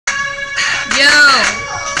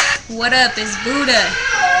What up, it's Buddha.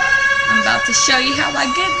 I'm about to show you how I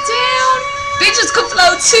get down. Bitches could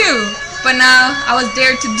flow too, but now I was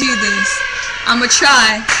dared to do this. I'ma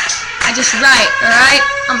try. I just write, alright?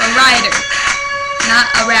 I'm a writer, not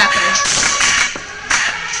a rapper.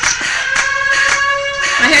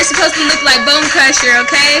 My hair's supposed to look like Bone Crusher,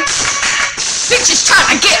 okay? Bitches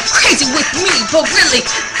tryna get crazy with me, but really,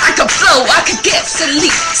 I could flow, I could get silly.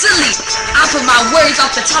 I put my words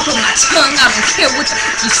off the top of my tongue, I don't care what the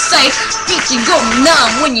fuck you say. Bitch, you go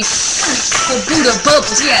numb when you for Buddha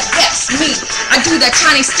bubbles, yeah, that's me. I do that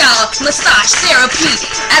Chinese style massage therapy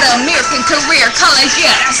at an American career college,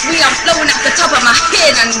 yeah, that's me. I'm flowing off the top of my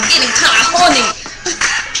head, I'm getting kinda horny.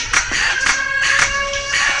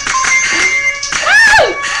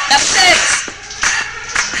 Woo! That's it.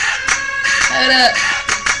 Hold up.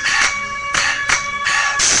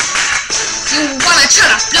 You wanna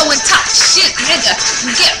try to flow and talk shit, nigga?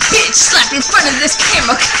 You get bitch slapped in front of this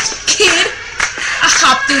camera, kid. I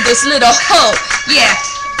hop through this little hole. Yeah,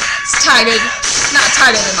 it's tighter. Not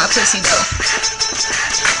tighter than my pussy though.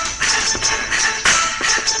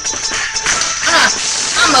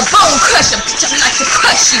 I'm a bone crusher, bitch. I like to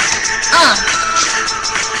crush you.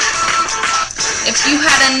 If you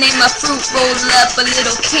had to name a fruit, roll up a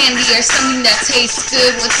little candy or something that tastes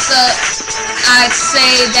good, what's up? I'd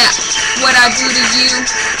say that what I do to you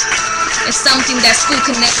is something that school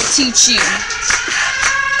can never teach you.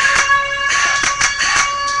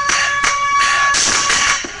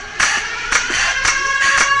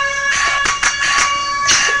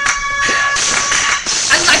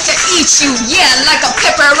 I like to eat you, yeah, like a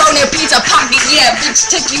pepperoni pizza pocket, yeah, bitch,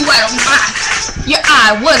 take you out of your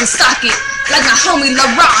eye, one socket. Like my homie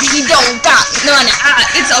LeBron, he don't got none.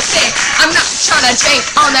 It's okay. I'm not trying to date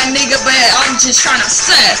on that nigga, but I'm just trying to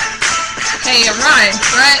say, hey, it rhymes,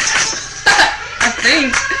 right? I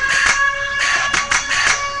think.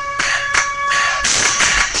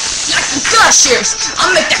 Like the gushers,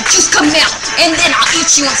 I'll make that juice come out, and then I'll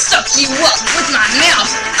eat you and suck you up with my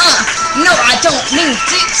mouth. No, I don't mean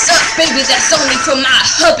dicks up, baby. That's only for my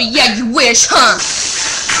hubby. Yeah, you wish, huh?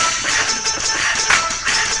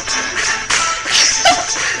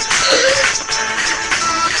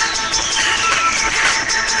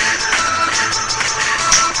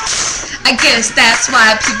 I guess that's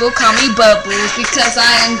why people call me Bubbles, because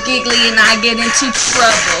I am giggly and I get into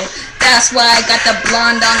trouble. That's why I got the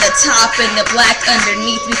blonde on the top and the black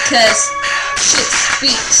underneath, because shit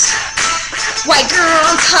speaks. White girl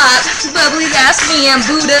on top, bubbly, that's me, and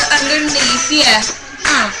Buddha underneath, yeah.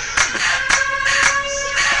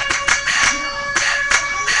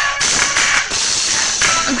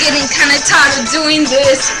 I'm getting kinda tired of doing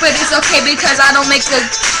this, but it's okay because I don't make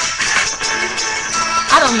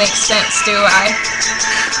sense, do I?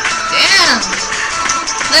 Damn!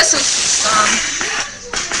 This was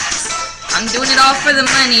I'm doing it all for the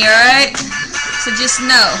money, alright? So just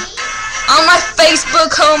know. On my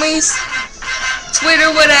Facebook, homies, Twitter,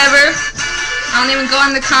 whatever. I don't even go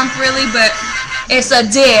on the comp really, but it's a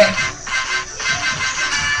dare.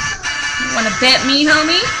 You wanna bet me,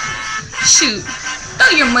 homie? Shoot.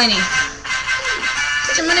 Throw your money.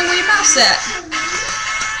 Put your money where your mouth's at.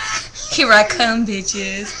 Here I come,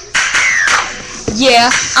 bitches.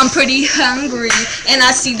 Yeah, I'm pretty hungry, and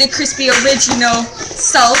I see the crispy original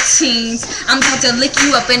saltines. I'm about to lick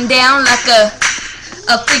you up and down like a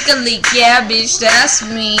freak a leak. Yeah, bitch, that's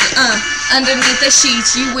me. Underneath the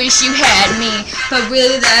sheets, you wish you had me, but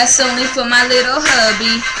really that's only for my little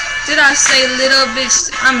hubby. Did I say little,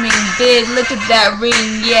 bitch? I mean big. Look at that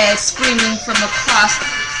ring. Yeah, it's screaming from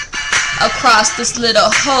across this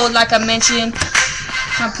little hole, like I mentioned.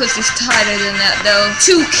 My pussy's tighter than that though.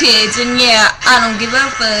 2 kids, and yeah, I don't give a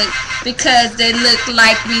fuck because they look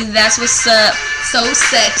like me. That's what's up. So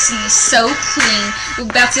sexy, so clean.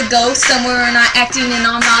 We're about to go somewhere and I'm acting and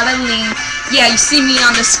I'm modeling. Yeah, you see me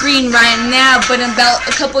on the screen right now, but in about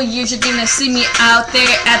a couple years you're gonna see me out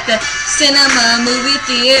there at the cinema, movie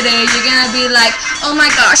theater. You're gonna be like, oh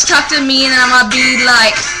my gosh, talk to me, and I'm gonna be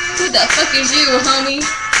like, who the fuck is you, homie?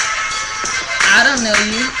 I don't know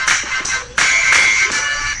you.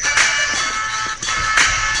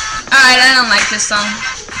 Alright, I don't like this song.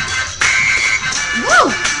 Woo!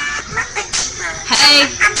 Hey.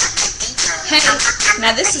 Hey.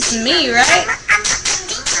 Now this is me, right?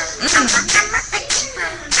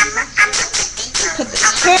 Put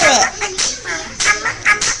this hair up.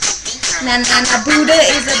 Now, Buddha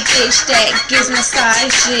is a bitch that gives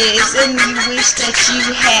massages, and you wish that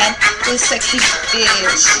you had this sexy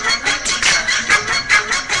bitch.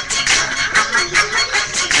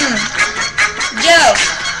 Yo!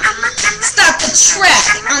 Stop the track,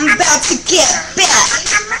 I'm about to get back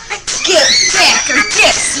or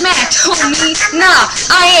get smacked, homie. Nah,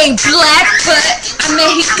 I ain't black, but I'm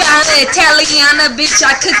Mexicana, Italiana, bitch.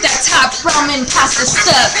 I cook that top ramen pasta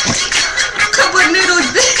stuff. Couple noodles,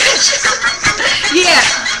 bitch. Yeah,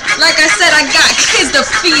 like I said, I got kids to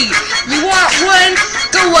feed. You want one?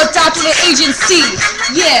 Go adopt an agency.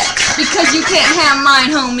 Yeah, because you can't have mine,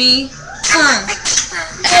 homie.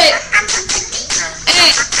 Hey. Hey.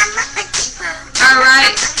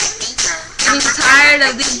 Alright. Getting tired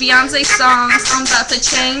of these Beyonce songs. I'm about to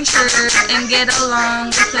change her and get along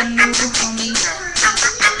with a new homie.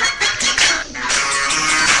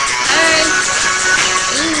 Hey.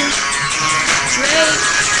 Ooh. Great.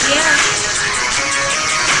 Yeah.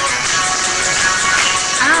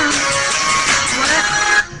 What?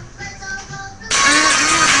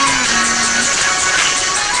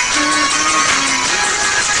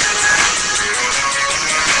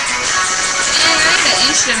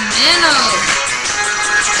 Instrumental.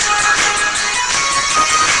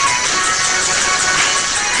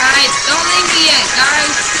 Guys, don't leave me yet,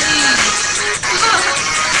 guys, please.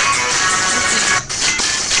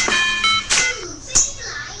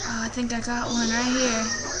 Oh, I think I got one right here. I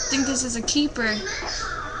think this is a keeper.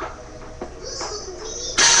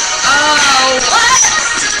 Oh, what?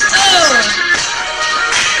 Oh.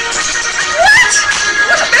 What? You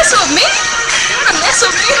wanna mess with me? You wanna mess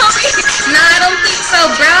with me, homie? Nah, I don't think so,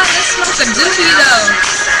 bro. Let's smoke a doobie, though.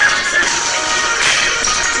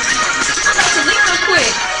 I'm about to leave real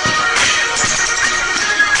quick.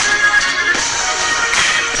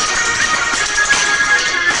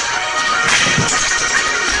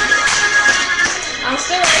 I'm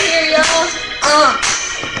still right here, y'all.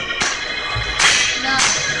 No.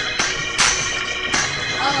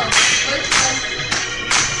 Oh, which one?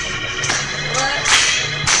 What?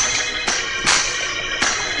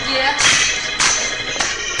 Yeah.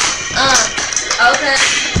 Okay.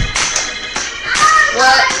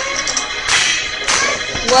 What?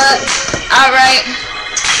 Alright.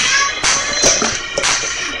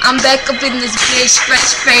 I'm back up in this bitch,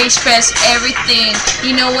 fresh face, fresh everything.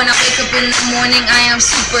 You know when I wake up in the morning, I am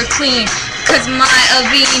super clean. Cause my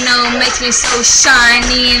Aveeno makes me so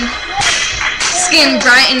shiny and skin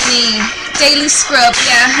brightening. Daily scrub,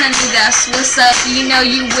 yeah honey, that's what's up. You know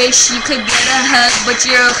you wish you could get a hug, but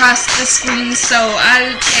you're across the screen, so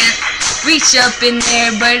I can't reach up in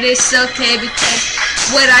there. But it's okay because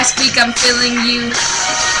when I speak, I'm feeling you.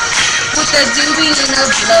 With the doobie and the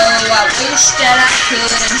blow, I wish that I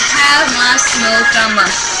could have my smoke. I'm a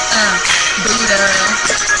Buddha.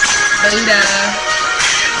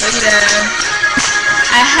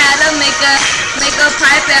 I had to make a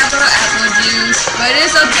pipe apple juice, but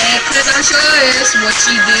it's okay, cause I'm sure it's what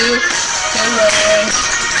you do.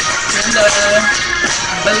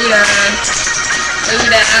 Buddha.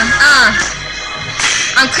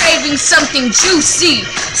 I'm craving something juicy,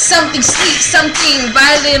 something sweet, something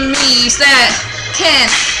vitamins that can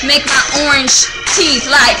make my orange teeth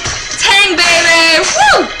like tang, baby.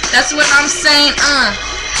 Woo! That's what I'm saying.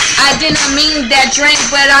 I didn't mean that drink,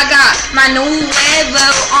 but I got my new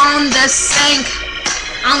level on the sink.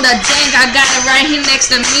 On the dank, I got it right here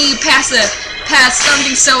next to me. Pass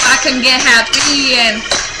something so I can get happy. And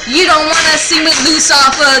you don't wanna see me loose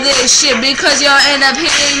off of this shit, because you'll end up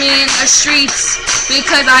hitting me in the streets.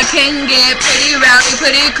 Because I can get pretty rowdy,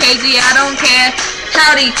 pretty crazy. I don't care.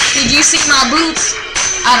 Howdy, did you see my boots?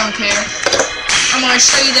 I don't care. I'm gonna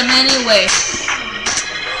show you them anyway.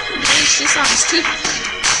 This song's too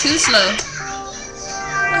slow.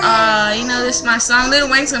 You know this is my song. Lil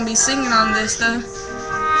Wayne's gonna be singing on this though.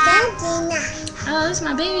 Oh, this is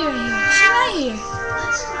my baby right here. She right here.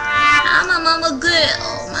 I'm my mama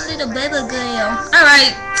girl. My little baby girl.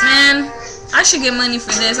 Alright, man. I should get money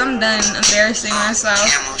for this. I'm done embarrassing myself.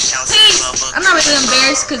 Peace! I'm not really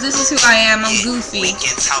embarrassed because this is who I am. I'm goofy.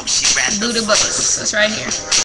 BuDaLuV3R's. That's right here.